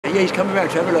Yeah, he's coming round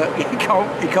to have a look.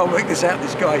 He can't work this out,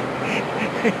 this guy.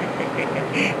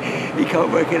 He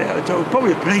can't work it out at all.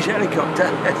 Probably a police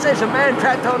helicopter. There's a man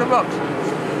trapped on a box.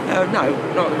 No,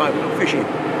 not at the moment, I'm fishing.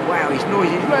 Wow, he's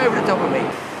noisy, he's way over the top of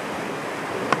me.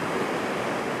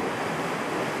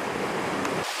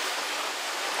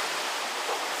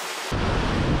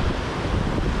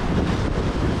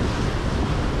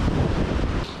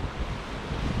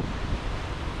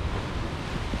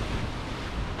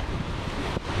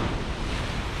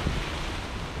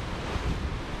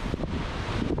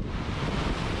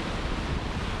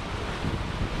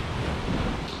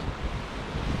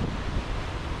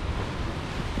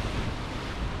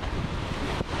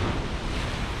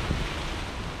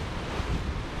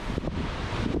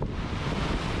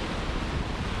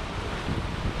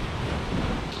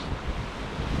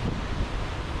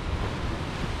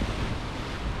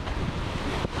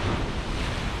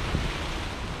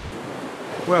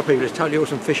 Well people, it's totally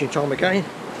awesome fishing time again.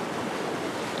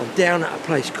 I'm down at a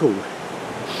place called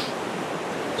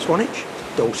Swanage,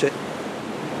 Dorset,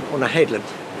 on a headland,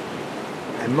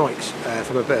 and Mike's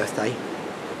for my birthday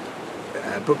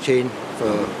booked in for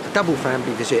a double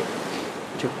family visit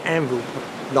to Anvil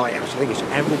lighthouse. I think it's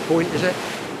Anvil Point, is it?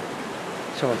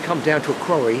 So I've come down to a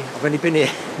quarry. I've only been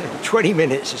here 20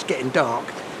 minutes, it's getting dark.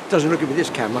 Doesn't look good with this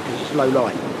camera because it's low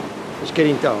light. It's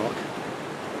getting dark.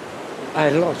 I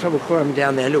had a lot of trouble climbing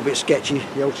down there, a little bit sketchy,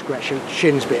 the old scratch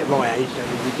shins bit at my age, don't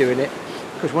need to be doing it.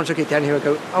 Because once I get down here I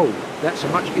go, oh, that's a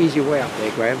much easier way up there,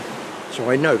 Graham. So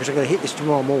I know, because I'm going to hit this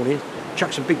tomorrow morning,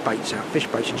 chuck some big baits out, fish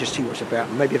baits, and just see what's about,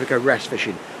 and maybe have a go wrasse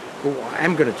fishing. But what I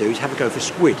am going to do is have a go for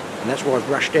squid, and that's why I've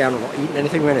rushed down, I'm not eating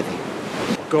anything or anything.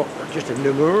 I've got just a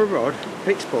Nomura rod,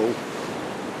 fixed ball,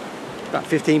 about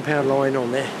 £15 line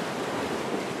on there.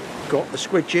 Got the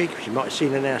squid jig, which you might have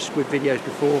seen in our squid videos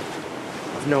before.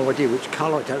 I've no idea which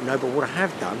colour, I don't know, but what I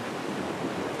have done,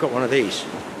 I've got one of these.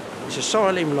 It's a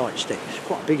silene light stick, it's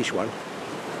quite a biggish one.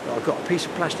 But I've got a piece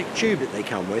of plastic tube that they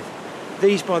come with.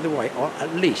 These, by the way, are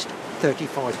at least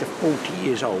 35 to 40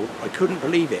 years old. I couldn't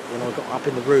believe it when I got up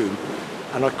in the room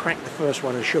and I cracked the first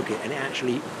one and shook it, and it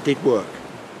actually did work.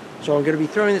 So I'm going to be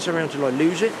throwing this around till I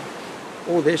lose it.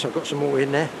 All this, I've got some more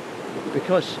in there,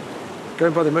 because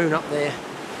going by the moon up there,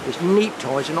 it's neap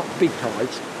tides and not big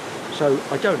tides. So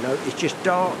I don't know, it's just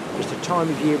dark, it's the time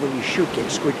of year when you should get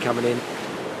squid coming in.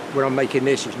 When I'm making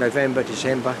this, it's November,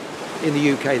 December. In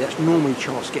the UK, that's normally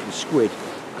chance getting squid.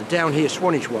 And down here,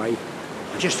 Swanage way,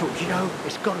 I just thought, you know,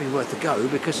 it's got to be worth a go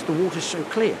because the water's so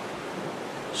clear.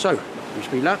 So,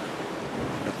 wish me luck.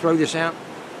 I'm going to throw this out,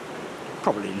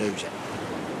 probably lose it.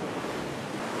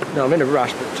 Now I'm in a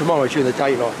rush, but tomorrow during the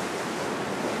daylight,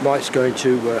 Mike's going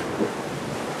to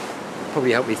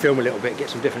probably help me film a little bit, get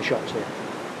some different shots here.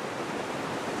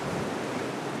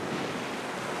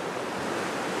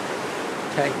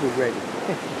 Tank all ready.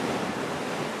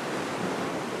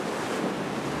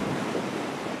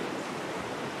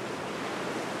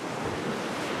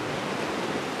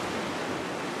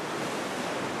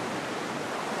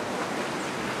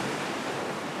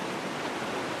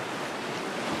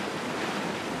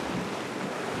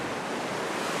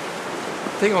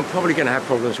 The thing I'm probably going to have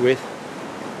problems with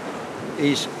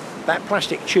is that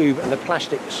plastic tube and the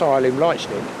plastic silene light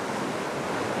stick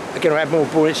are going to add more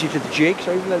buoyancy to the jig,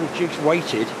 so even though the jig's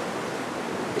weighted,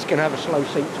 it's going to have a slow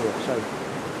sink to it. So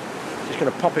just going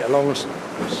to pop it along and,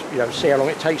 you know, see how long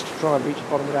it takes to try and reach the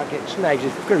bottom without getting snags.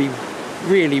 It's going to be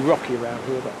really rocky around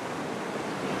here, but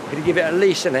I'm going to give it at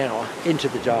least an hour into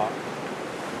the dark.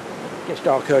 It gets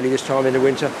dark early this time in the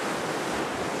winter.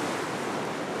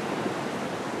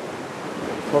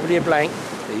 Probably a blank,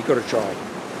 but you've got to try.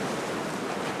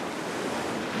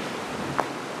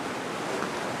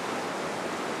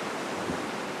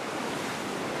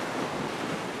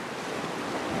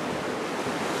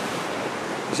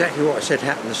 Exactly what I said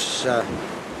happens.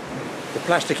 The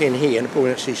plastic in here and the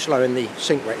buoyancy slowing the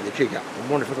sink rate of the jig up. I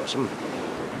wonder if I've got some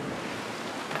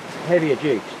heavier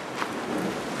jigs.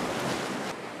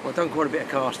 Well, I've done quite a bit of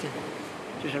casting,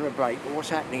 just have a break, but what's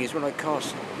happening is when I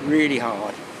cast really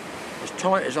hard, as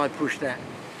tight as I push that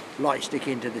light stick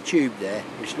into the tube there,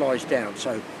 it slides down.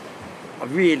 So I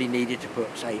really needed to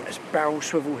put, say, a barrel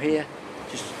swivel here,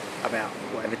 just about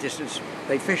whatever distance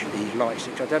they fish with these light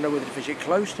sticks. I don't know whether to fish it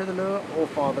close to the lure or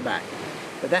farther back,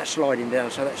 but that's sliding down,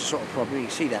 so that's sort of problem. You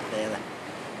can see that there,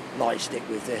 the light stick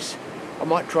with this. I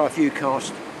might try a few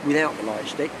casts without the light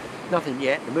stick. Nothing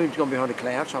yet. The moon's gone behind a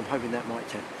cloud, so I'm hoping that might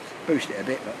boost it a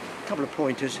bit. But a couple of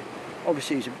pointers.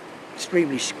 Obviously, it's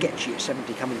extremely sketchy at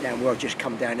 70 coming down where I've just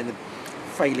come down in the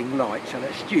failing light, so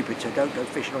that's stupid. So don't go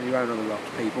fishing on your own on the rocks,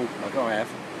 people, like I have.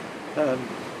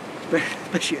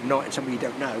 Especially at night and somebody you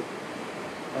don't know.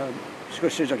 So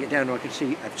as soon as I get down there I can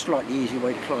see a slightly easier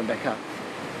way to climb back up.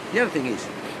 The other thing is,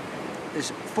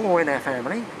 there's 4 in our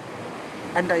family,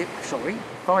 and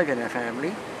 5 in our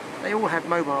family. They all have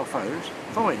mobile phones.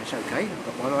 Fine, it's okay, I've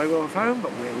got my mobile phone,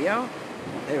 but where we are,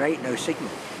 there ain't no signal.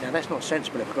 Now that's not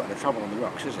sensible if I've got no trouble on the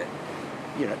rocks, is it?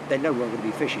 You know, they know where I'm going to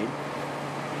be fishing.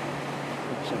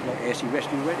 Sounds like air sea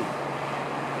rescue ready.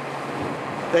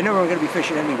 They know where I'm going to be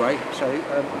fishing anyway, so,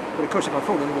 but of course if I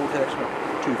fall in the water, that's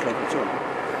not too clever at all.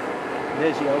 And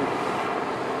there's the old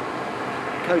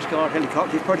Coast Guard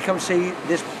helicopter. You've probably come to see,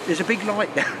 there's a big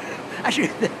light down.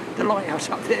 Actually, the lighthouse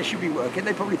up there should be working.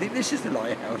 They probably think this is the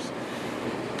lighthouse.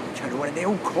 I don't know what, they're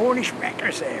all Cornish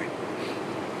wreckers there.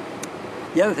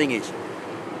 The other thing is,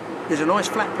 there's a nice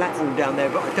flat platform down there,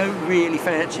 but I don't really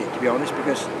fancy it, to be honest,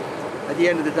 because at the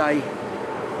end of the day,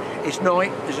 it's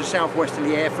night, there's a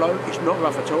southwesterly airflow, it's not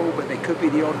rough at all, but there could be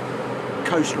the odd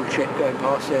coastal ship going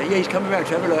past there. Yeah, he's coming around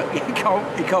to have a look.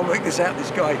 He can't work this out,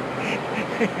 this guy.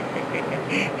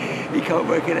 He can't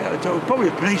work it out at all. Probably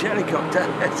a police helicopter.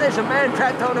 There's a man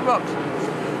trapped on the rocks.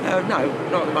 No,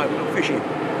 not at the moment, I'm fishing.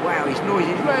 Wow, he's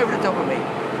noisy, he's right over the top of me.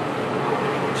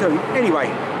 So anyway,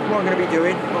 what I'm going to be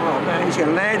doing, oh man, he's going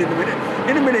to land in a minute.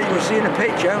 In a minute you'll see in the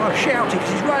picture, I'm shouting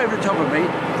because he's right over the top of me,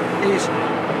 is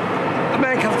a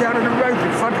man comes down on the road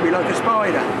in front of me like a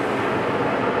spider.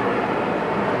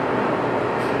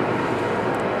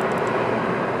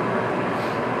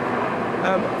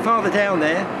 Farther down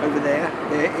there, over there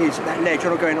is that ledge.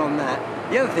 I'm not going on that.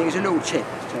 The other thing is a little tip.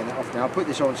 Let's turn that off now. I'll put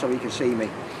this on so he can see me.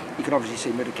 You can obviously see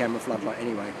me with the camera floodlight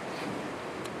anyway.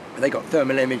 They got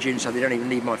thermal imaging, so they don't even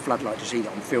need my floodlight to see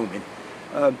that I'm filming.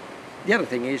 The other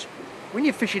thing is, when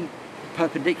you're fishing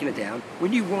perpendicular down,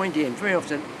 when you wind in, very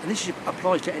often, and this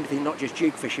applies to anything, not just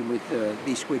jig fishing with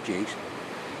these squid jigs,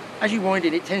 as you wind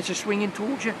in, it tends to swing in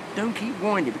towards you. Don't keep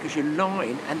winding because your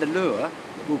line and the lure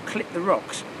will clip the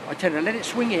rocks. I tend to let it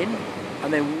swing in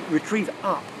and then retrieve it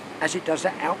up as it does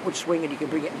that outward swing, and you can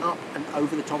bring it up and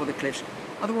over the top of the cliffs.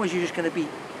 Otherwise you're just going to be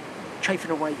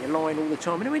chafing away your line all the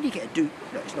time. And when you get a dupe,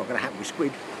 no, it's not going to happen with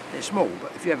squid, they're small,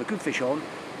 but if you have a good fish on,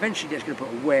 eventually that's going to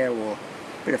put a wear or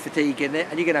a bit of fatigue in there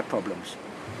and you're going to have problems.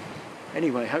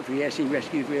 Anyway, hopefully Air Sea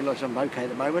Rescue realise I'm okay at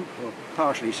the moment, or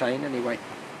partially sane anyway.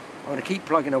 I'm going to keep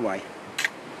plugging away.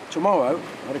 Tomorrow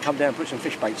I'm going to come down and put some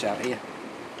fish baits out here.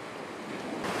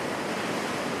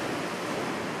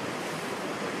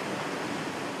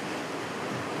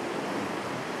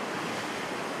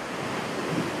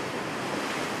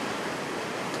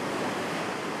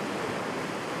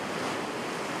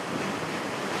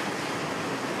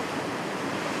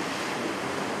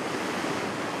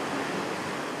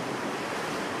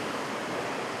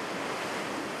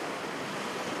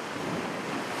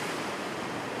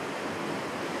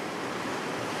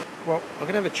 Well, I'm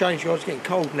going to have a change, guys. It's getting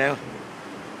cold now.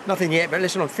 Nothing yet, but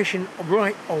listen, I'm fishing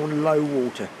right on low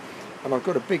water. And I've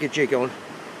got a bigger jig on.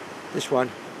 This one.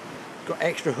 Got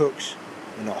extra hooks,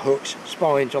 well, not hooks,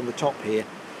 spines on the top here.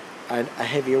 And a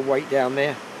heavier weight down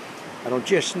there. And I'm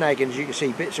just snagging, as you can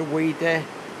see, bits of weed there.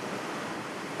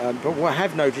 But what I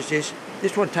have noticed is,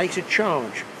 this one takes a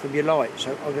charge from your light.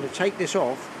 So I'm going to take this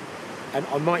off. And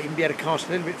I might even be able to cast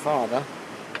a little bit farther.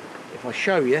 If I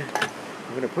show you, I'm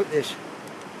going to put this...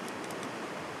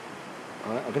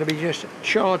 Right, I'm going to be just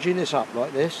charging this up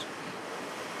like this.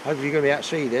 Hopefully you're going to be able to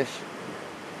see this.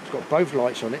 It's got both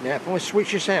lights on it now. If I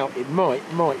switch this out, it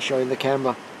might show in the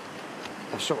camera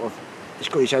a sort of, it's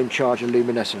got its own charge of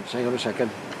luminescence. Hang on a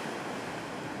second.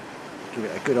 Give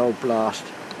it a good old blast.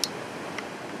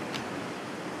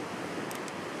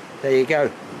 There you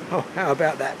go. Oh, how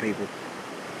about that, people?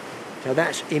 So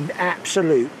that's in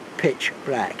absolute pitch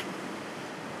black.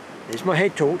 There's my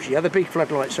head torch. The other big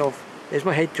floodlight's off. There's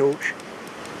my head torch.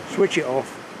 Switch it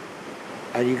off,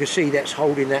 and you can see that's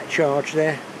holding that charge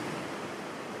there.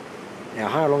 Now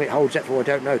how long it holds that for I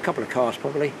don't know, a couple of casts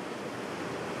probably,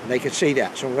 and they can see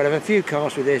that. So I'm going to have a few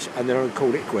casts with this and then I'm going to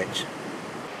call it quits.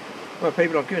 Well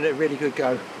people, I've given it a really good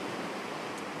go.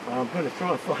 I'm going to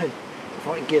try and find if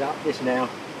I can get up this now.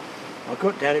 I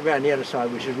got down it around the other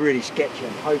side, which is really sketchy.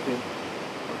 I'm hoping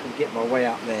I can get my way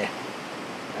up there.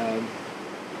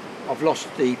 I've lost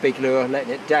the big lure,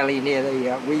 letting it dally near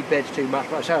the weed beds too much,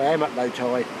 but I say I am at low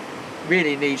tide.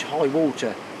 Really needs high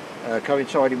water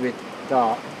coinciding with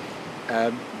dark,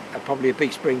 and probably a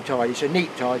big spring tide. It's a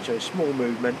neat tide, so it's small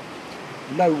movement,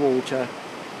 low water,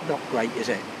 not great is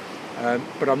it?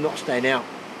 But I'm not staying out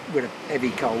with a heavy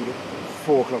cold at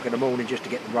 4 o'clock in the morning just to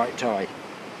get the right tide.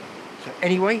 So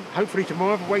anyway, hopefully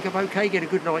tomorrow I'll wake up okay, get a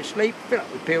good night's sleep, fill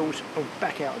up with pills, and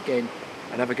back out again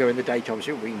and have a go in the daytime,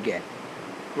 see what we can get.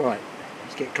 Right,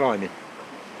 let's get climbing.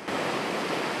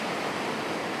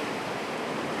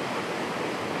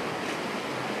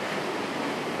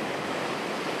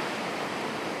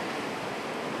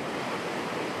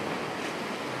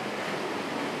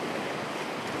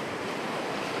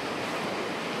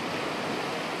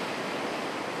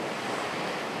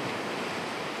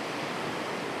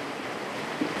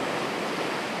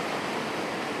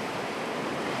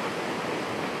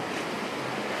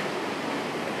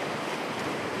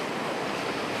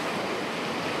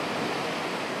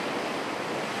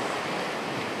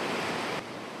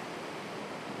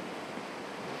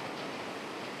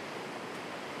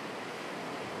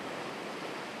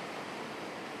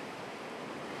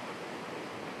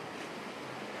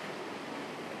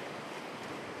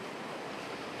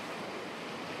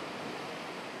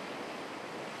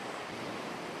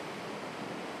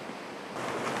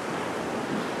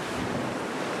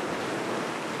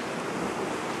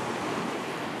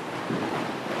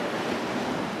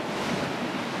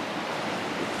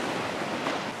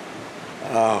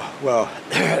 Well,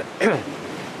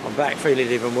 I'm back feeling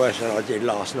even worse than I did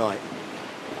last night.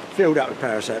 Filled up with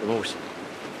paracetamols,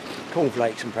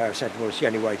 cornflakes and paracetamol is the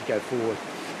only way to go forward.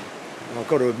 And I've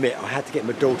got to admit, I had to get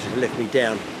my daughter to lift me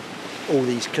down all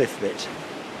these cliff bits.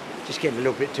 Just getting a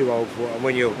little bit too old for it, and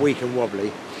when you're weak and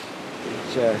wobbly,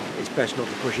 it's best not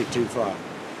to push it too far.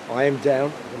 I am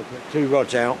down. I'm going to put 2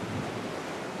 rods out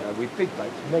with big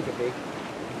baits, mega big.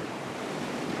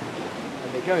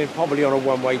 And they're going probably on a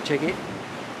one-way ticket.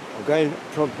 I'm going to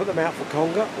try and put them out for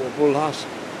conger or bullhuss.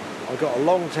 I've got a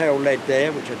long tail lead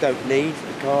there, which I don't need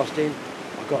for casting.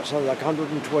 I've got something like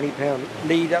 120 pound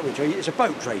leader, which it's a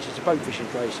boat trace, it's a boat fishing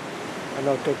trace. And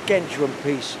I've got a gargantuan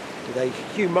piece with a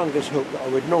humongous hook that I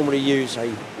would normally use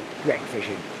a wreck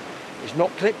fishing. It's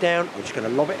not clipped down, I'm just going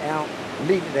to lob it out,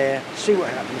 leave it there, see what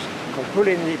happens. If I pull it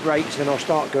in and it breaks, then I'll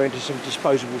start going to some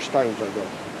disposable stones I've got.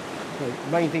 So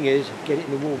the main thing is, get it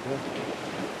in the water.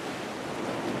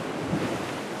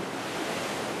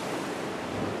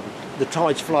 The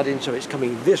tide's flooding, so it's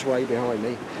coming this way behind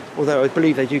me, although I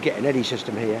believe they do get an eddy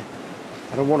system here.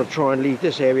 And I want to try and leave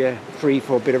this area free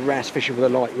for a bit of wrasse fishing with a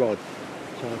light rod.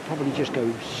 So I'll probably just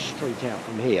go straight out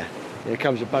from here. There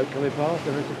comes a boat coming past,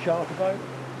 there is a charter boat.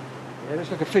 Yeah, looks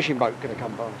like a fishing boat going to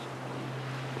come past.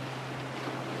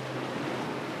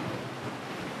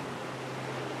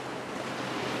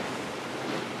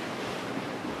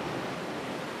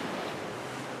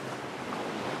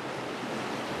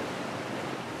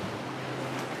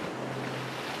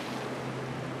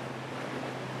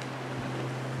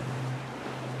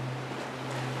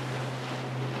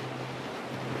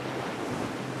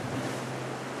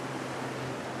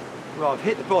 Well, I've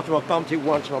hit the bottom, I've bumped it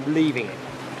once and I'm leaving it.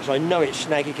 Because I know it's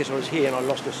snaggy because I was here and I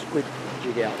lost a squid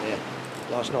jig out there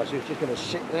last night. So it's just going to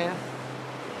sit there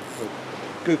for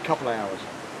a good couple of hours.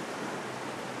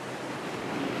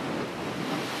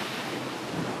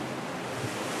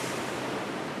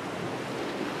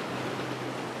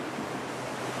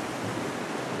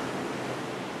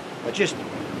 I just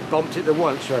bumped it the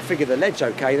once, so I figured the lead's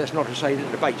okay. That's not to say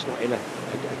that the bait's not in a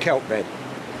kelp bed.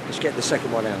 Let's get the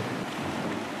second one out.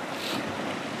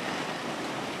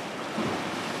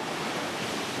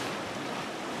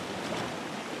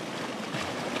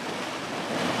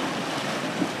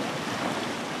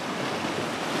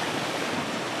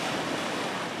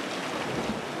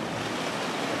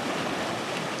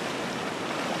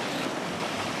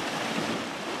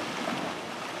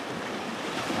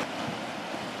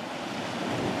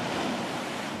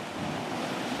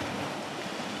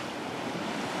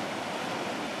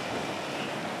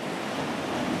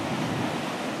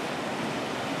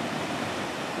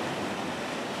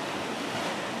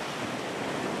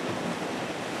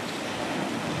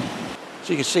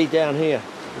 So you can see down here,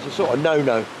 it's a sort of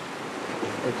no-no.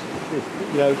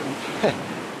 You know,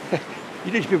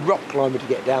 you need to be a rock climber to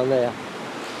get down there.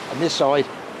 On this side,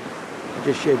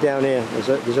 just down here,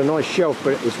 there's a nice shelf,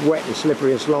 but it's wet and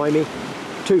slippery and slimy.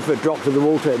 2 foot drop to the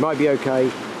water, it might be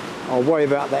okay. I'll worry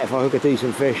about that if I hook a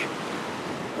decent fish.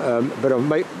 But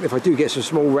if I do get some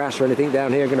small wrasse or anything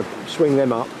down here, I'm going to swing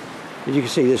them up. As you can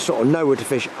see, there's sort of nowhere to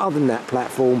fish other than that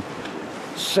platform.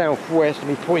 Southwest, let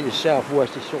me point the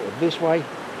southwest is sort of this way,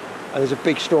 and there's a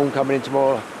big storm coming in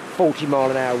tomorrow,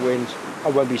 40-mile-an-hour winds. I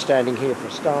won't be standing here for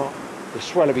a start. The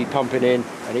swell will be pumping in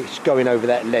and it's going over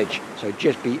that ledge, so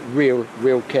just be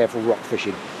real careful rock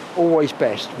fishing. Always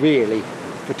best really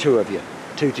for 2 of you,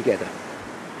 2 together.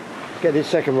 Get this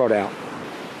second rod out.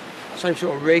 Same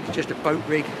sort of rig, just a boat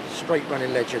rig, straight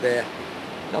running ledger there,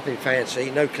 nothing fancy,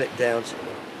 no clip downs.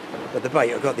 But the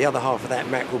bait, I've got the other half of that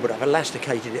mackerel, but I've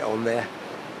elasticated it on there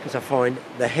because I find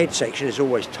the head section is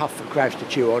always tough for crabs to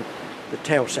chew on. The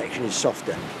tail section is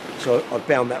softer. So I've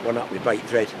bound that one up with bait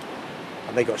thread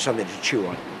and they got something to chew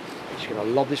on. Just going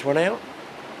to lob this one out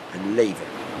and leave it.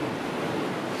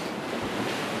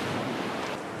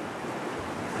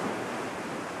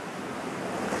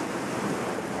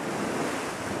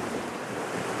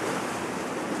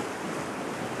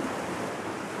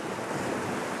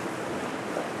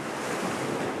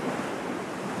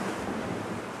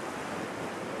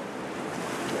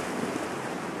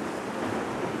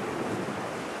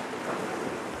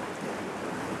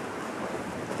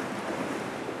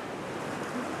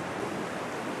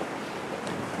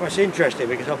 Well, it's interesting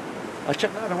because I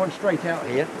chucked the other one straight out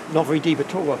here, not very deep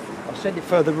at all. I've sent it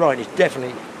further right, it's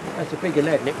definitely, that's a bigger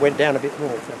lead and it went down a bit more.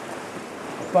 So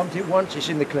I bumped it once, it's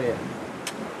in the clear.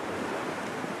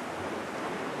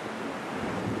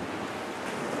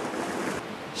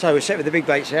 So we're set with the big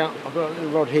baits out. I've got a little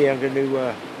rod here, I'm going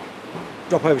to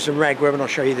drop over some ragworm and I'll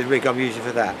show you the rig I'm using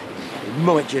for that. It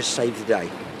might just save the day.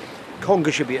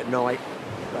 Conger should be at night,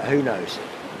 but who knows.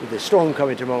 with the storm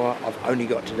coming tomorrow, I've only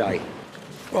got today.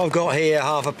 Well, I've got here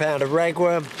 £1/2 pound of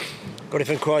ragworm. Got it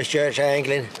from Christchurch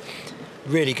Angling.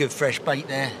 Really good fresh bait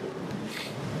there.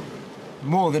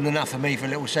 More than enough for me for a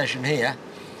little session here.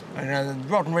 And the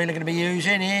rod and reel I'm going to be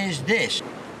using is this.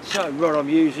 So, rod I'm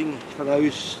using for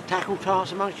those tackle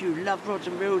tasks amongst you who love rods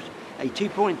and reels, a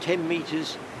 2.10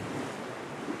 metres.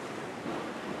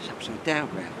 It's upside down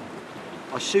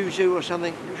now. Isuzu or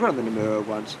something. It was one of the Nomura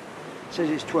ones. It says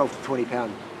it's 12 to 20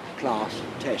 pound class,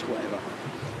 test,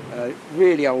 whatever.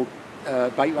 Really old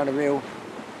bait runner reel,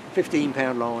 15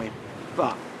 pound line.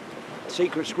 But the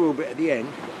secret squirrel bit at the end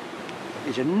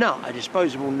is a nut, a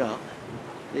disposable nut.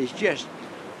 It's just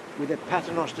with a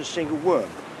paternoster single worm.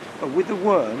 But with the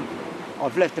worm,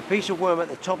 I've left a piece of worm at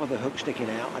the top of the hook sticking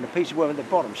out and a piece of worm at the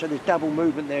bottom. So there's double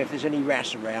movement there if there's any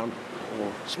wrasse around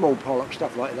or small pollock,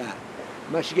 stuff like that.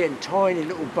 I'm actually getting tiny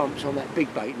little bumps on that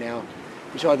big bait now.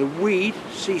 It's either weed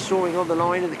seesawing on the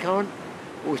line in the current,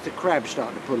 or it's the crab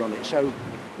starting to pull on it. So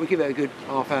we'll give it a good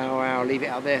half hour, leave it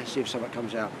out there, see if something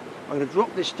comes out. I'm going to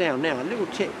drop this down now. A little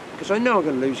tip, because I know I'm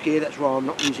going to lose gear, that's why I'm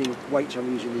not using weights,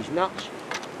 I'm using these nuts,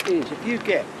 is if you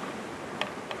get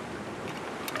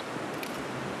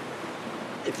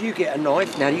a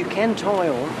knife, now you can tie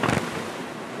on,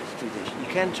 let's do this, you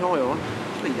can tie on,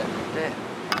 let's leave that right there.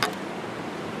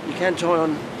 You can tie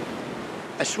on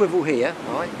a swivel here,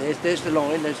 right, there's the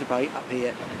line, there's the bait up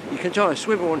here. You can tie a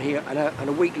swivel on here and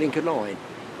a weak link of line.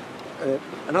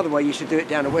 Another way you used to do it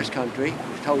down the West Country,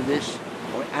 I was told this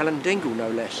by Alan Dingle no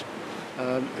less,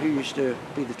 who used to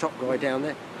be the top guy down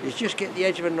there, is just get the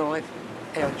edge of a knife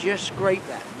and just scrape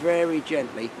that very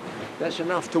gently. That's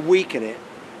enough to weaken it,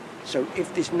 so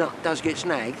if this nut does get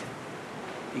snagged,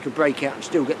 you can break out and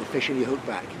still get the fish in your hook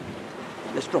back.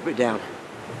 Let's drop it down.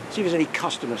 See if there's any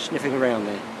customer sniffing around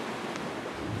there.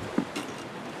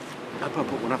 I hope I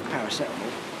put enough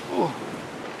paracetamol. Oh.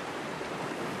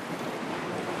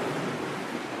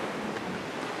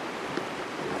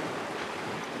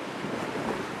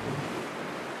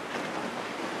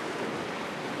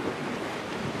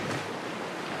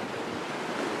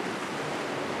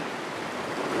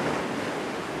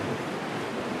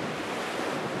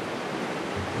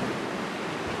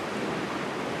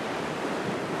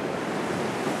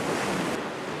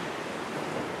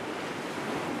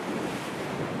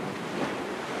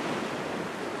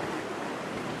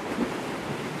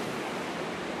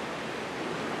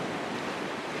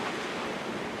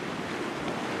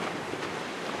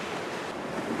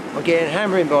 I'm getting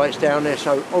hammering bites down there,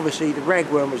 so obviously the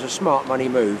ragworm was a smart money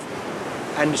move.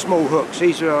 And the small hooks,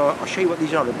 these are, I'll show you what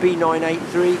these are, the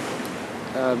B983.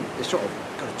 They're sort of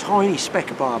got a tiny speck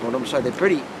of barb on them, so they're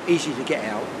pretty easy to get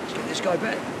out. Let's get this guy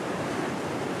back.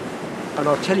 And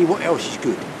I'll tell you what else is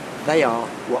good. They are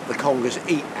what the congers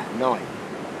eat at night.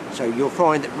 So you'll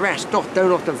find that wrasse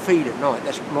don't often feed at night.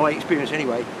 That's my experience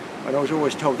anyway. And I was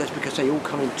always told that's because they all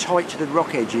come in tight to the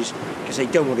rock edges because they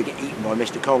don't want to get eaten by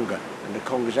Mr. Conger, and the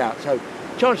conger's out. So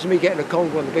chances of me getting a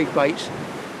conger on the big baits,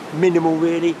 minimal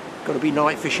really. Got to be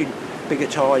night fishing, bigger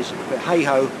ties. But hey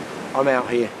ho, I'm out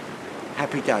here.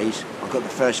 Happy days. I've got the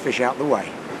first fish out the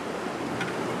way.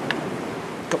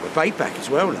 Got my bait back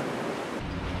as well, look.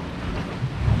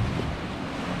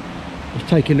 Let's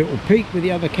take a little peek with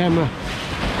the other camera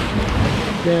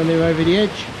down there over the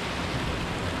edge.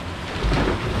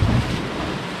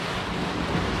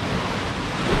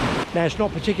 Now it's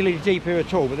not particularly deep here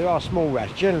at all, but there are small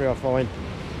wrasse. Generally I find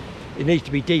it needs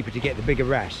to be deeper to get the bigger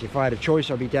wrasse. If I had a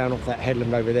choice I'd be down off that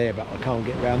headland over there, but I can't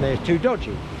get around there, it's too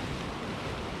dodgy.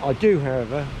 I do,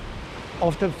 however,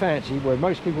 often fancy where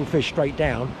most people fish straight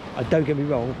down, and don't get me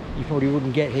wrong, you probably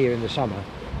wouldn't get here in the summer.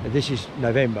 And this is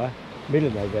November, middle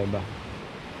of November.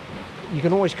 You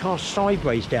can always cast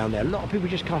sideways down there. A lot of people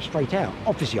just cast straight out.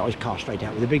 Obviously I always cast straight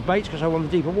out with the big baits because I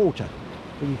want the deeper water.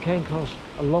 But you can cast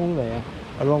along there,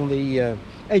 along the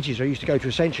edges. I used to go to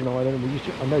Ascension Island and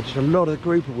I noticed a lot of the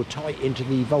grouper were tight into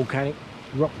the volcanic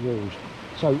rock walls.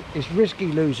 So it's risky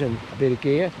losing a bit of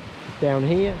gear. Down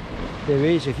here, there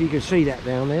is, if you can see that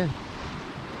down there,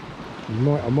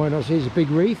 I might not see, it's a big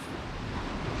reef.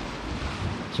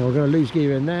 So I'm going to lose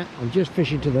gear in that. I'm just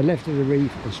fishing to the left of the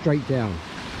reef and straight down.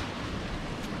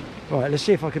 Right, let's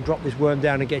see if I can drop this worm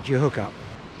down and get your hook up.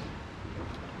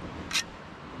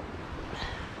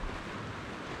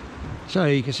 So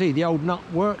you can see the old nut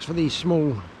works for these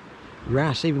small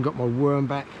wrasse. Even got my worm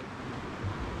back.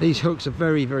 These hooks are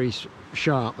very, very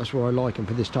sharp. That's why I like them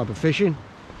for this type of fishing.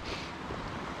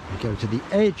 We go to the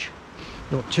edge,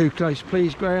 not too close,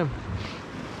 please, Graham.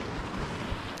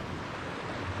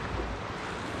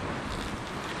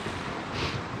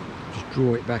 Just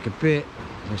draw it back a bit.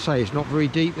 As I say, it's not very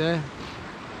deep there.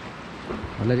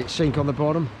 I let it sink on the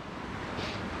bottom,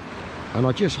 and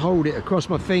I just hold it across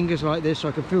my fingers like this so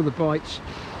I can feel the bites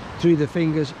through the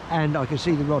fingers, and I can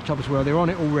see the rod top as well. They're on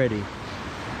it already.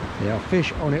 There are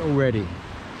fish on it already.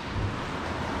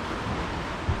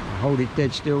 I hold it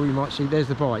dead still, you might see there's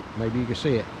the bite, maybe you can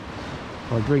see it.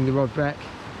 I bring the rod back.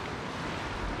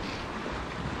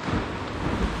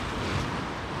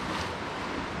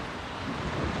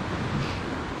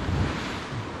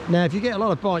 Now if you get a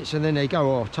lot of bites and then they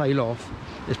go off, tail off,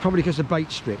 it's probably because the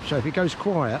bait stripped. So if it goes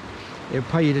quiet, it'll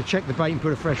pay you to check the bait and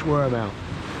put a fresh worm out.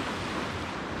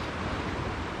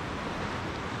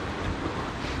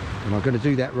 And I'm going to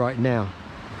do that right now.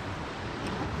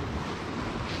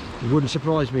 It wouldn't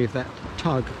surprise me if that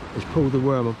tug has pulled the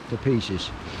worm to pieces.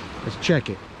 Let's check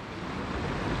it.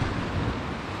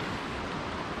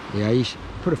 Yeah, he's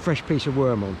put a fresh piece of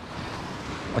worm on.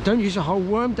 I don't use a whole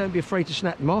worm, don't be afraid to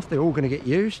snap them off, they're all going to get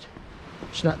used.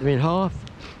 Snap them in half.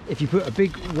 If you put a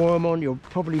big worm on, you'll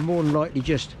probably more than likely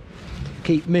just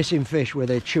keep missing fish where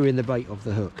they're chewing the bait off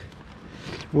the hook.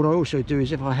 What I also do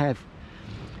is if I have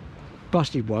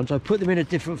busted ones, I put them in a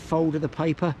different fold of the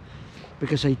paper,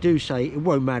 because they do say it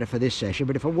won't matter for this session,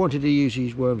 but if I wanted to use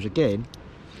these worms again,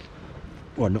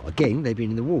 well not again, they've been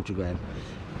in the water ground,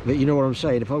 but you know what I'm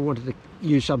saying, if I wanted to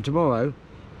use some tomorrow,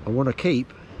 I want to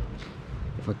keep,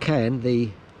 if I can, the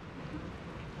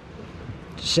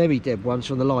semi-dead ones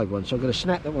from the live ones. So I'm going to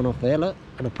snap that one off there, look,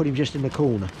 and I'll put him just in the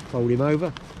corner, fold him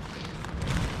over,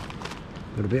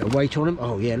 got a bit of weight on him.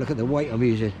 Oh yeah, look at the weight I'm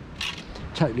using,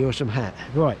 totally awesome hat.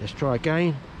 Right, let's try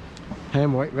again.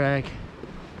 Hand weight rag.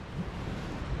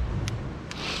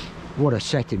 What a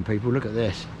setting, people, look at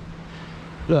this.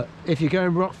 Look, if you're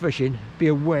going rock fishing, be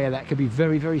aware that can be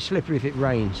very, very slippery if it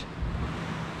rains.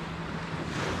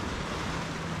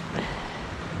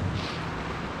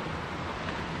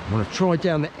 I want to try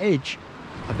down the edge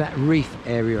of that reef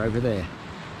area over there.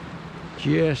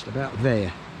 Just about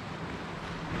there.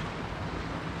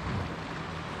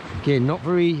 Again, not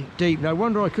very deep. No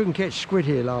wonder I couldn't catch squid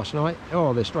here last night.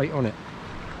 Oh, they're straight on it.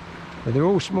 But they're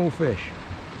all small fish.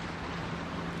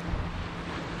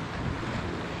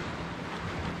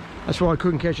 That's why I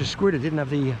couldn't catch a squid. I didn't have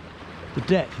the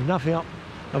depth, nothing up.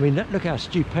 I mean, look how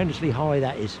stupendously high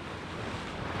that is.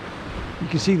 You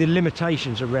can see the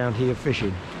limitations around here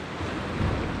fishing.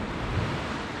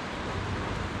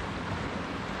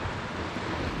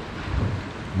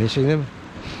 Missing them.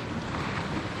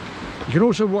 You can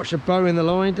also watch the bow in the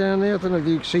line down there. I don't know if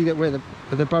you can see that where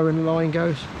the bow in the line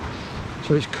goes.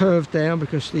 So it's curved down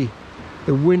because the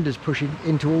wind is pushing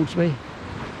in towards me.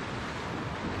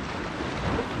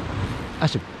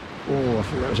 That's a, oh, I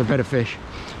thought that was a better fish.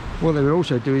 What they would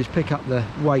also do is pick up the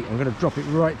weight. I'm going to drop it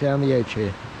right down the edge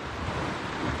here.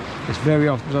 It's very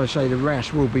often, as I say, the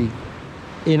wrasse will be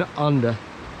in under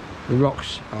the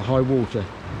rocks at high water.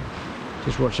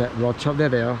 Just watch that rod top. There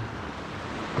they are.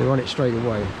 They're on it straight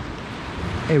away.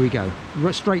 Here we go.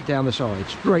 Straight down the side,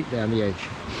 straight down the edge.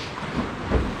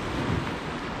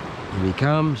 Here he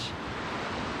comes.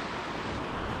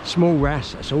 Small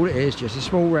wrasse, that's all it is, just a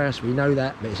small wrasse. We know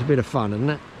that, but it's a bit of fun, isn't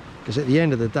it? Because at the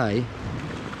end of the day,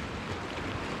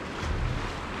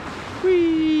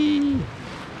 whee!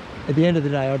 At the end of the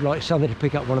day, I'd like something to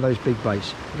pick up one of those big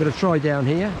baits. I'm going to try down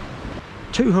here.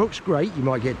 2 hooks, great, you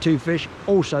might get 2 fish.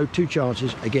 Also 2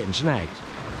 chances of getting snagged.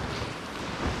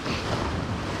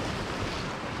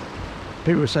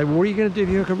 People will say, well, what are you going to do if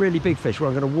you hook a really big fish?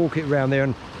 Well, I'm going to walk it around there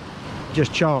and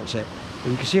just chance it.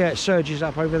 And you can see how it surges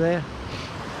up over there.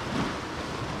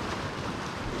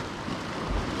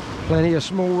 Plenty of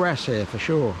small wrasse here for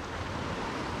sure.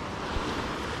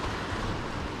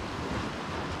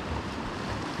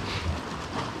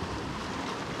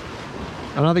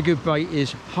 Another good bait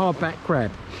is hardback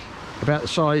crab, about the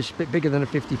size, a bit bigger than a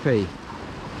 50p.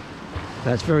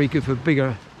 That's very good for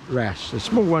bigger wrasse. The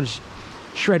small ones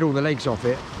shred all the legs off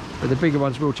it, but the bigger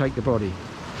ones will take the body.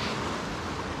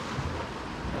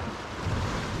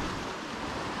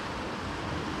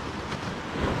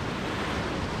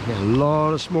 Get a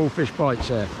lot of small fish bites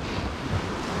there.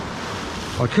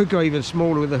 I could go even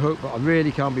smaller with the hook, but I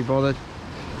really can't be bothered.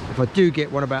 If I do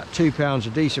get one about 2 pounds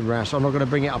of decent wrasse, I'm not going to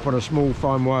bring it up on a small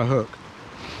fine wire hook.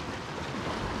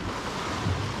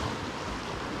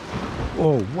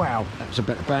 Oh wow, that was a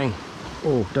better bang.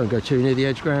 Oh, don't go too near the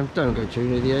edge, Graham, don't go too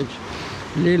near the edge.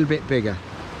 A little bit bigger.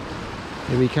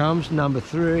 Here he comes, number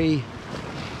 3.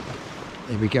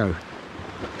 There we go.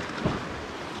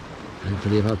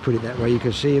 Hopefully if I put it that way you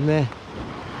can see him there.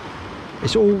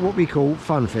 It's all what we call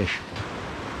fun fish.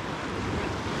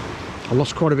 I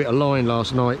lost quite a bit of line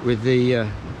last night with the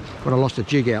when I lost a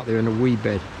jig out there in a weed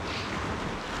bed.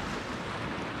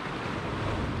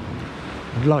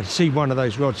 I'd like to see one of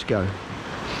those rods go.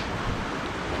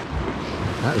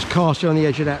 That was casting on the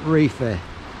edge of that reef there.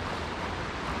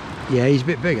 Yeah, he's a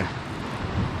bit bigger.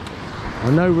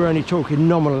 I know we're only talking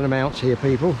nominal amounts here,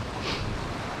 people,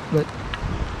 but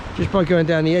just by going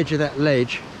down the edge of that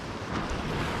ledge,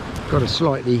 got a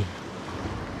slightly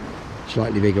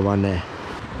bigger one there.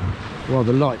 While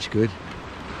the light's good,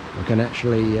 I can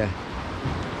actually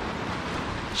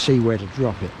see where to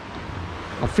drop it.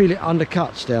 I feel it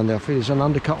undercuts down there. I feel there's an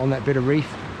undercut on that bit of reef,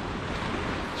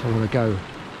 so I want to go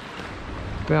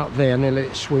about there and then let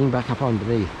it swing back up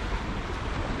underneath.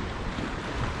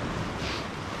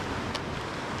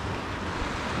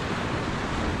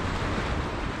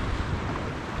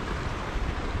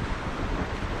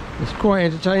 It's quite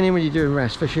entertaining when you're doing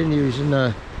wrasse fishing using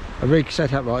a rig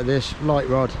set up like this, light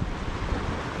rod.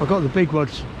 I've got the big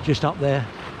rods just up there,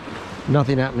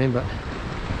 nothing happening, but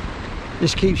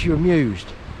this keeps you amused.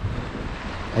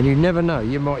 And you never know,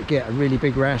 you might get a really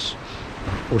big wrasse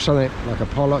or something like a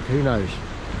pollock, who knows.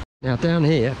 Now down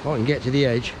here, if I can get to the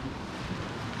edge,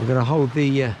 I'm going to hold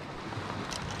the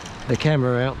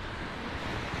camera out.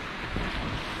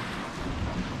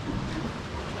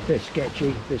 Bit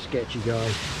sketchy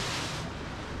guys.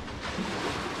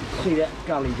 See that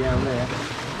gully down there?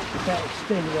 If that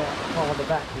extended out farther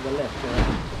back to the left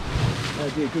there,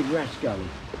 that'd be a good wrasse gully.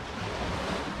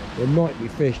 There might be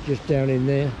fish just down in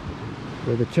there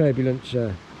where the turbulence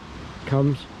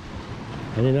comes,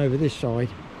 and then over this side,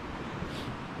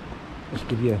 let's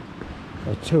give you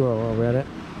a tour while we're at it.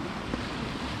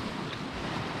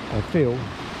 I feel,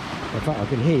 in fact I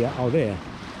can hear, oh there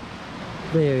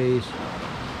is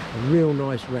a real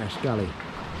nice wrasse gully.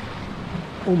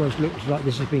 Almost looks like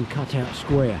this has been cut out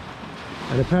square,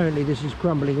 and apparently this is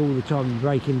crumbling all the time and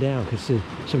breaking down because there's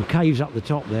some caves up the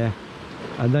top there,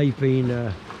 and they've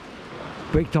been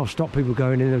bricked off, stop people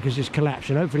going in there because it's collapsed,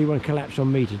 and hopefully it won't collapse on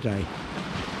me today.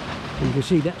 And you can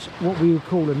see that's what we would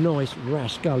call a nice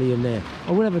wrasse gully in there.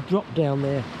 I will have a drop down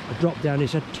there. A drop down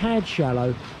is a tad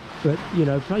shallow, but you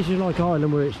know, places like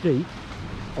Ireland where it's deep,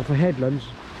 off the headlands,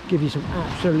 give you some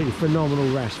absolutely phenomenal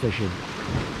wrasse fishing.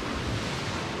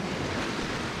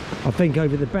 I think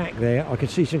over the back there I can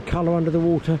see some colour under the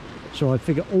water, so I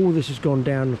figure all this has gone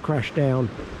down and crashed down,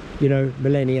 you know,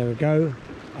 millennia ago,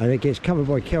 and it gets covered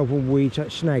by kelp and weeds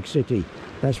at Snag City.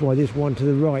 That's why this one to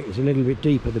the right is a little bit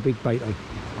deeper, the big bait I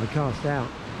cast out.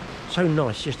 So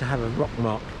nice just to have a rock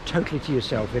mark totally to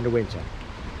yourself in the winter.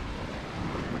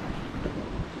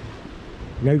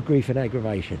 No grief and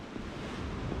aggravation.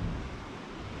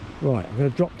 Right, I'm going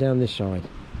to drop down this side.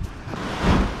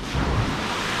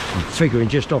 I'm figuring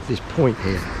just off this point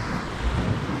here.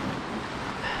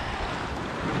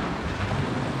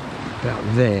 About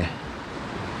there.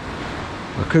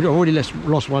 I could have already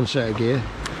lost one set of gear.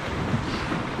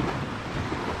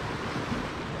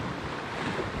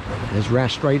 There's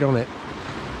wrasse straight on it.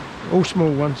 All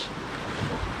small ones.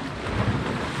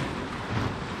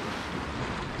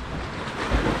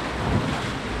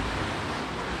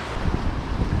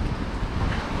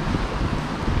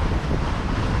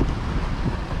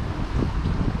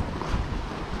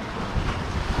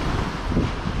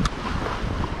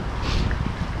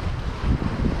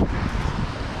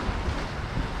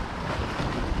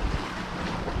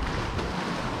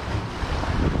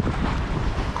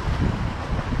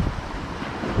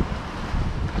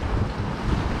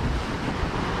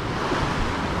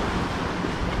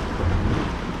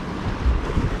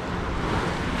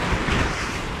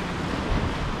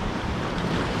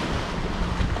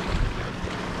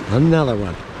 Another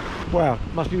one. Wow,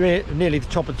 must be nearly the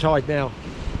top of the tide now,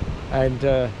 and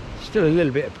still a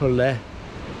little bit of pull there,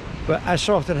 but as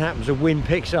so often happens, the wind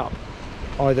picks up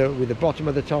either with the bottom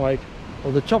of the tide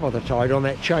or the top of the tide on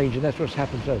that change, and that's what's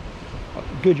happened. So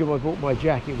good job I brought my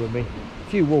jacket with me. A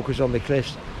few walkers on the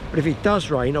cliffs, but if it does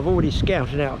rain, I've already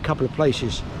scouted out a couple of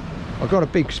places. I've got a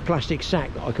big plastic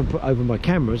sack that I can put over my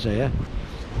cameras there.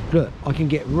 Look, I can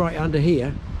get right under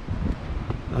here.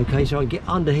 Okay, so I can get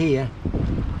under here,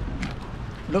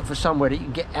 look for somewhere that you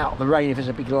can get out of the rain if there's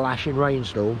a big lashing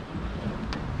rainstorm.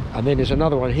 And then there's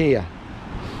another one here.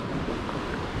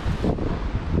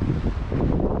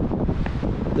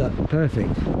 Look, perfect.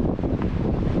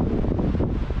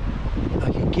 I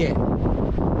can get,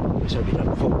 let's hope it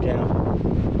doesn't fall down.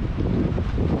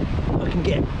 I can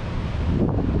get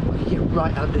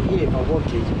right under here if I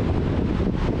wanted.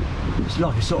 It's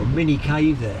like a sort of mini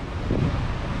cave there.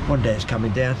 One day it's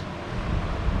coming down,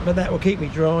 but that will keep me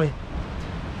dry.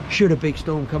 Should a big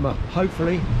storm come up,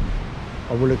 hopefully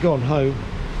I will have gone home.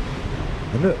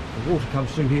 And look, the water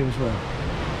comes through here as well.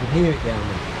 You can hear it down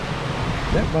there.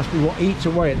 That must be what eats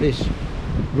away at this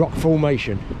rock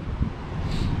formation.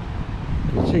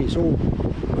 You can see it's all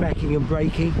cracking and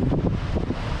breaking.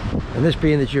 And this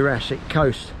being the Jurassic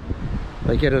coast,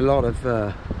 they get a lot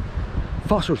of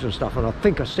fossils and stuff, and I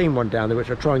think I've seen one down there which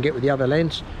I'll try and get with the other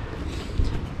lens.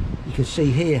 You can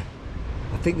see here,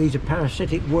 I think these are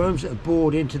parasitic worms that have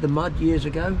bored into the mud years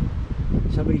ago.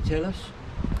 Somebody tell us,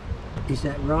 is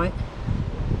that right?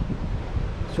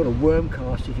 Sort of worm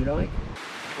cast, if you like.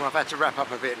 Well, I've had to wrap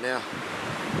up a bit now.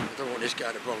 I don't want this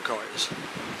going to bronchitis.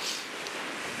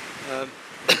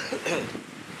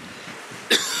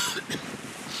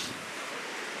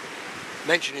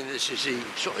 Mentioning this is the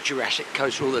sort of Jurassic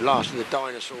coast where all the last of the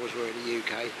dinosaurs were in the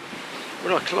UK.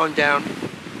 When I climbed down,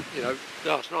 you know,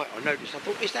 last night, I noticed, I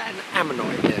thought, is that an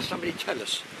ammonite there? Somebody tell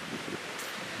us.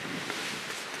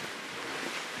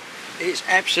 It's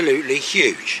absolutely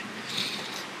huge.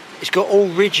 It's got all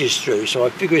ridges through, so I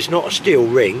figure it's not a steel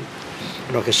ring,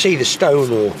 and I can see the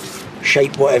stone or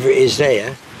shape, whatever it is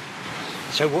there.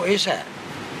 So what is that?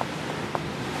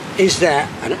 Is that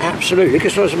an absolute, look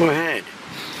at the size of my hand,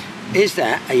 is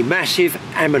that a massive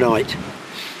ammonite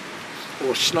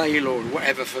or snail or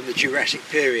whatever from the Jurassic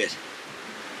period?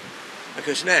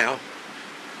 Because now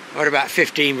I've got about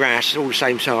 15 wrasse, all the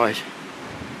same size.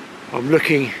 I'm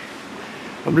looking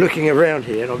around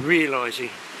here and I'm realising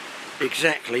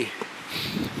exactly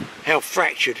how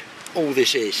fractured all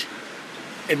this is.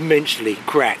 Immensely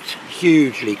cracked,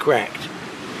 hugely cracked.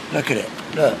 Look at it,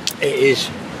 look, it is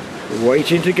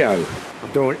waiting to go. I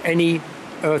don't want any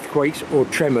earthquakes or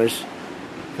tremors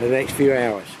for the next few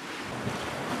hours.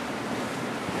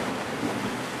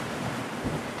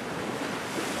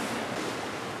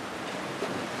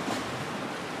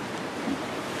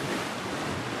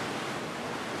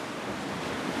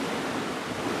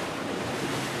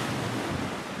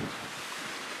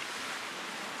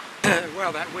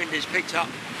 Well, that wind is picked up,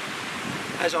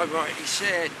 as I rightly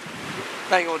said,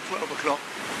 bang on 12 o'clock.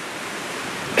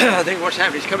 I think what's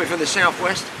happening is coming from the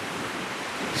southwest,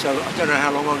 so I don't know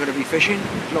how long I'm going to be fishing,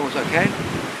 as long as I can.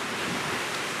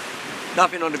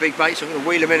 Nothing on the big baits, I'm going to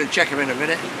wheel them in and check them in a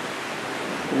minute.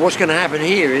 But what's going to happen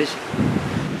here is,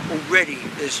 already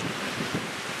there's,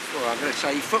 well, I'm going to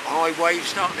say foot-high waves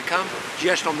starting to come,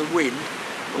 just on the wind,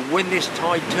 but when this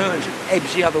tide turns and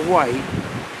ebbs the other way,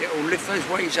 it will lift those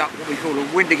waves up, what we call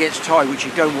a wind against tide, which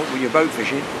you don't want when you're boat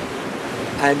fishing.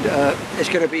 And it's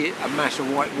going to be a mass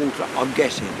of white water, I'm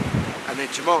guessing. And then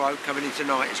tomorrow, coming into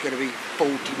night, it's going to be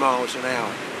 40 miles an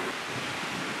hour.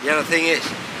 The other thing is,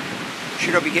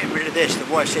 should I be getting rid of this?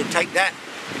 The wife said, take that,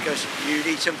 because you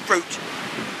need some fruit to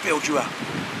build you up.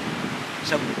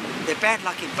 So they're bad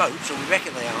luck in boats, or we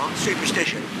reckon they are,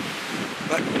 superstition.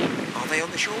 But are they on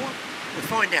the shore? We'll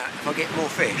find out if I get more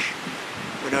fish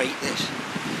when I eat this.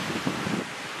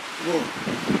 Whoa.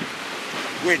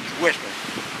 Wind, whisper.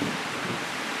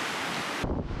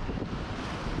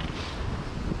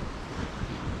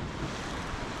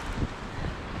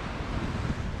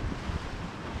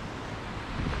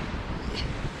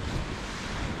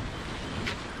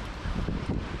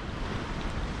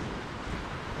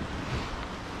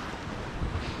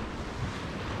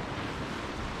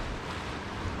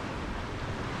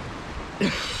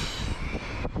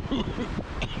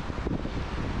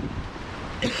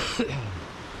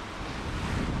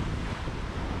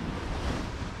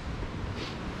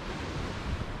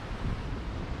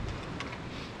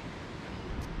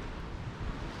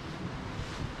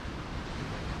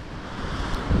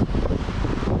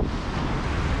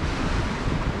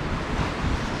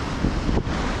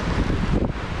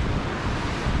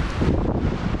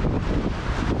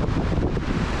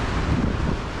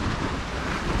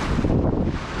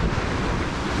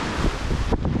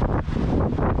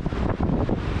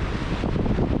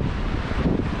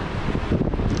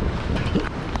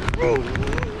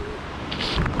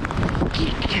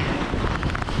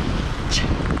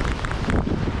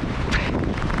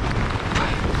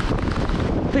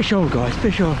 Fish on, guys,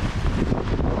 fish on.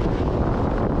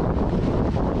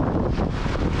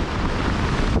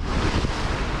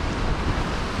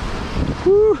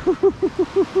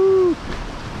 Woo-hoo-hoo-hoo-hoo.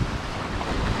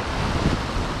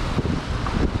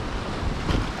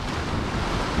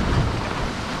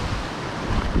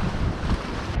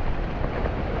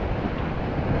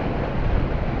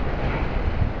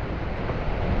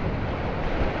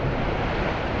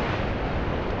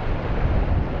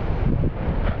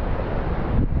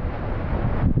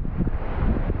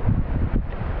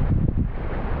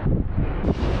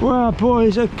 Wow,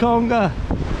 boys, a conger.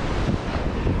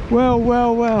 Well,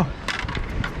 well, well.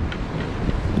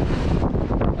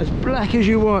 As black as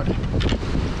you want.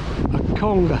 A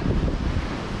conger.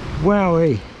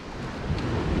 Wowee.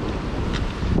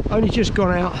 Only just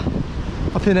gone out.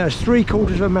 I think that's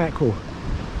 3/4 of a mackerel.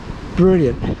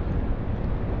 Brilliant.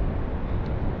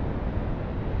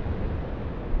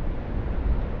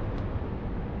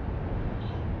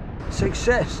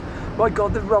 Success. My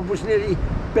God, the rod was nearly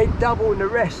bent double in the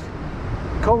rest.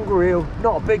 Conger eel,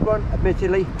 not a big one,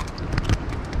 admittedly.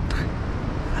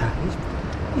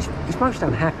 He's most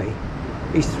unhappy.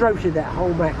 He's throated that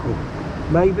whole mackerel.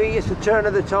 Maybe it's the turn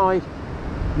of the tide,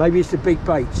 maybe it's the big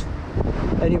baits.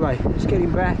 Anyway, let's get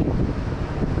him back.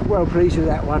 Well pleased with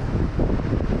that one.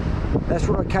 That's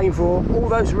what I came for. All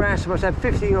those wrasse, I must have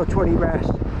 15 or 20 wrasse,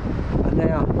 and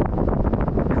now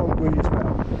conger eel as well.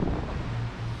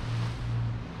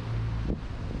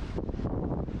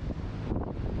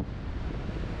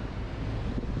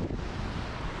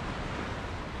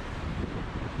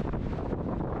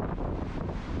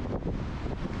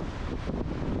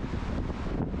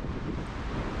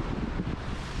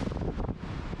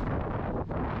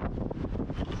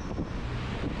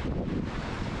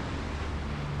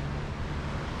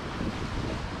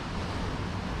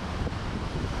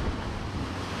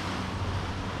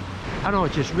 And I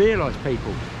just realised,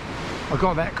 people, I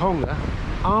got that conger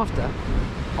after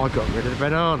I got rid of the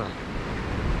banana.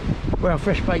 Well,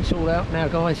 fresh bait's all out now,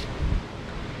 guys.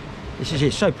 This is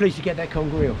it. So pleased to get that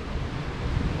conger eel.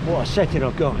 What a setting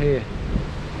I've got here.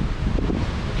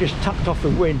 Just tucked off the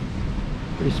wind,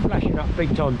 but it's splashing up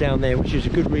big time down there, which is a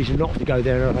good reason not to go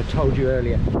there, as I told you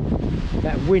earlier.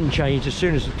 That wind changed as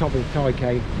soon as the top of the tide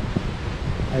came,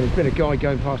 and there's been a guy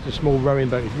going past a small rowing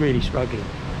boat who's really struggling.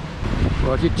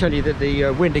 Well, I did tell you that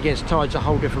the wind against tide's a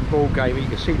whole different ball game. You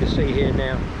can see the sea here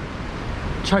now.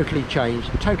 Totally changed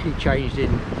in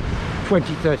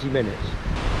 20-30 minutes.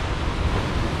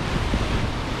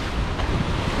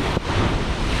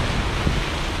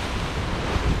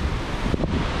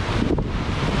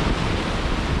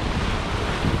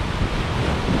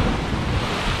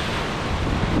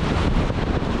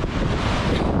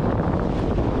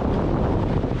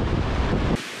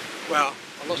 Well,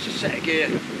 I lost a set of gear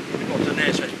on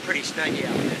there, so it's pretty snaggy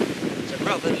out there. So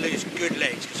rather than lose good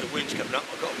legs because the wind's coming up,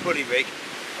 I've got a pulley rig.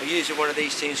 I'm using one of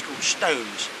these things called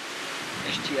stones,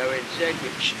 S-T-O-N-Z,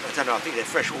 which I don't know, I think they're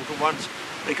freshwater ones.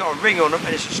 They've got a ring on them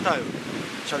and it's a stone.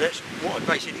 So that's what I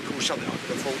basically call something I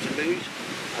can afford to lose.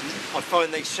 And I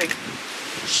find they sink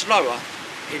slower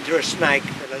into a snag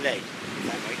than a leg, if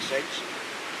that makes sense.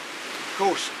 Of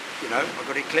course, you know, I've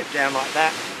got it clipped down like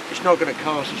that. It's not going to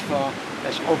cast as far,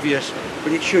 that's obvious,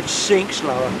 but it should sink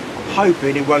slower. I'm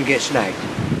hoping it won't get snagged.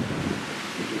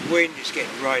 The wind is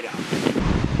getting right up.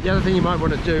 The other thing you might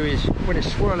want to do is, when it's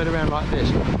swirling around like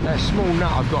this, that small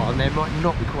nut I've got on there might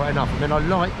not be quite enough. And then I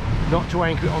like not to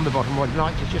anchor it on the bottom. I'd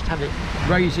like to just have it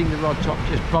raising the rod top,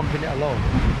 just bumping it along.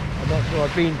 And that's what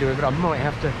I've been doing, but I might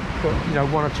have to put, you know,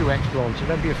 1 or 2 extra on. So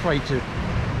don't be afraid to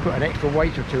put an extra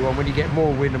weight or 2 on when you get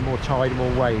more wind and more tide and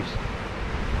more waves.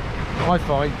 I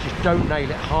find just don't nail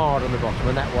it hard on the bottom,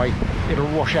 and that way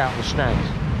it'll wash out the snags.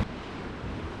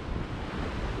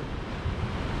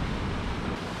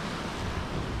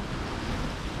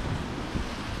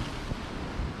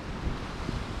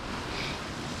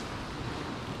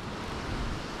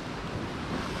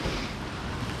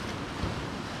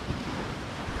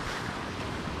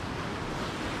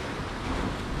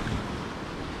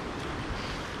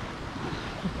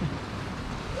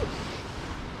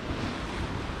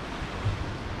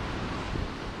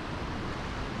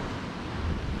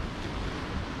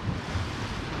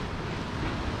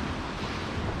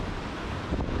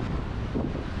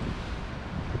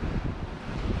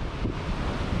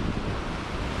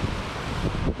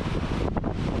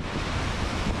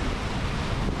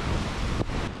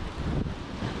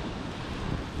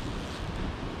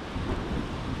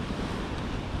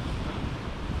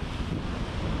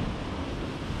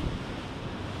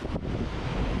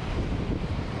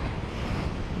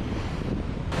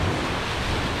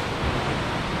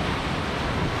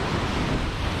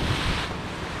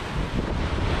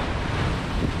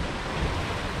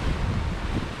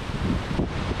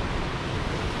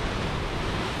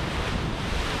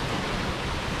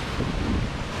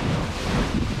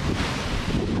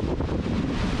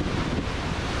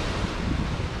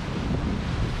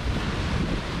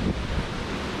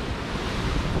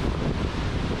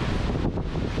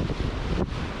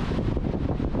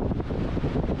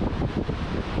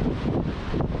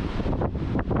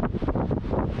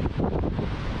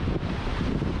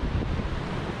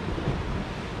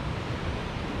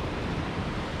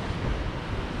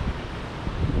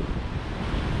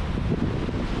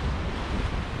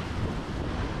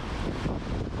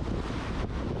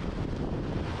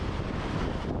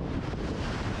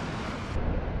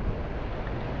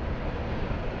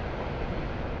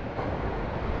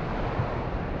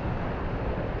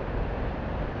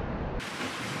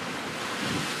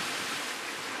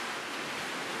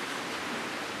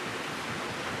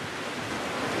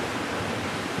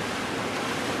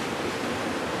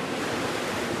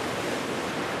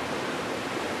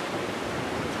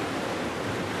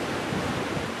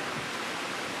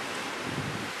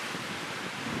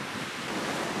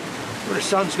 Well, the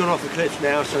sun's gone off the cliffs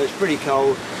now, so it's pretty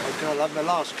cold. I'm going to have my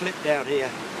last clip down here.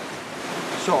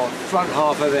 Sort of front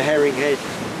half of a herring head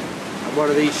and one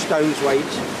of these stones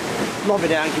weights. Lob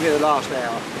it out and give it the last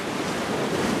hour.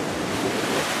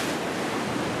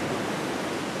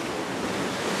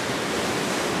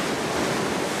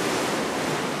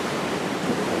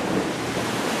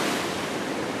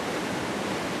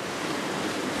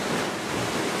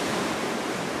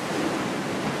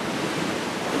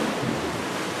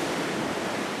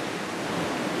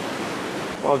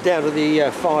 I'm down to the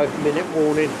 5-minute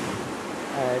warning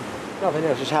and nothing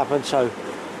else has happened, so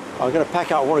I'm going to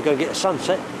pack up. I want to go and get a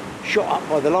sunset shot up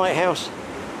by the lighthouse,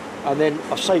 and then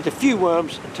I've saved a few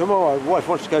worms, and tomorrow my wife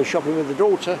wants to go shopping with the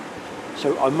daughter,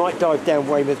 so I might dive down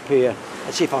Weymouth Pier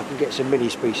and see if I can get some mini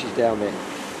species down there.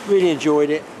 Really enjoyed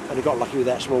it, and I got lucky with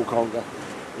that small conger.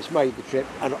 It's made the trip,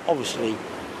 and obviously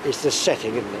it's the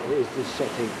setting, isn't it? It is the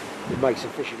setting that makes the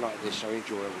fishing like this so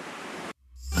enjoyable.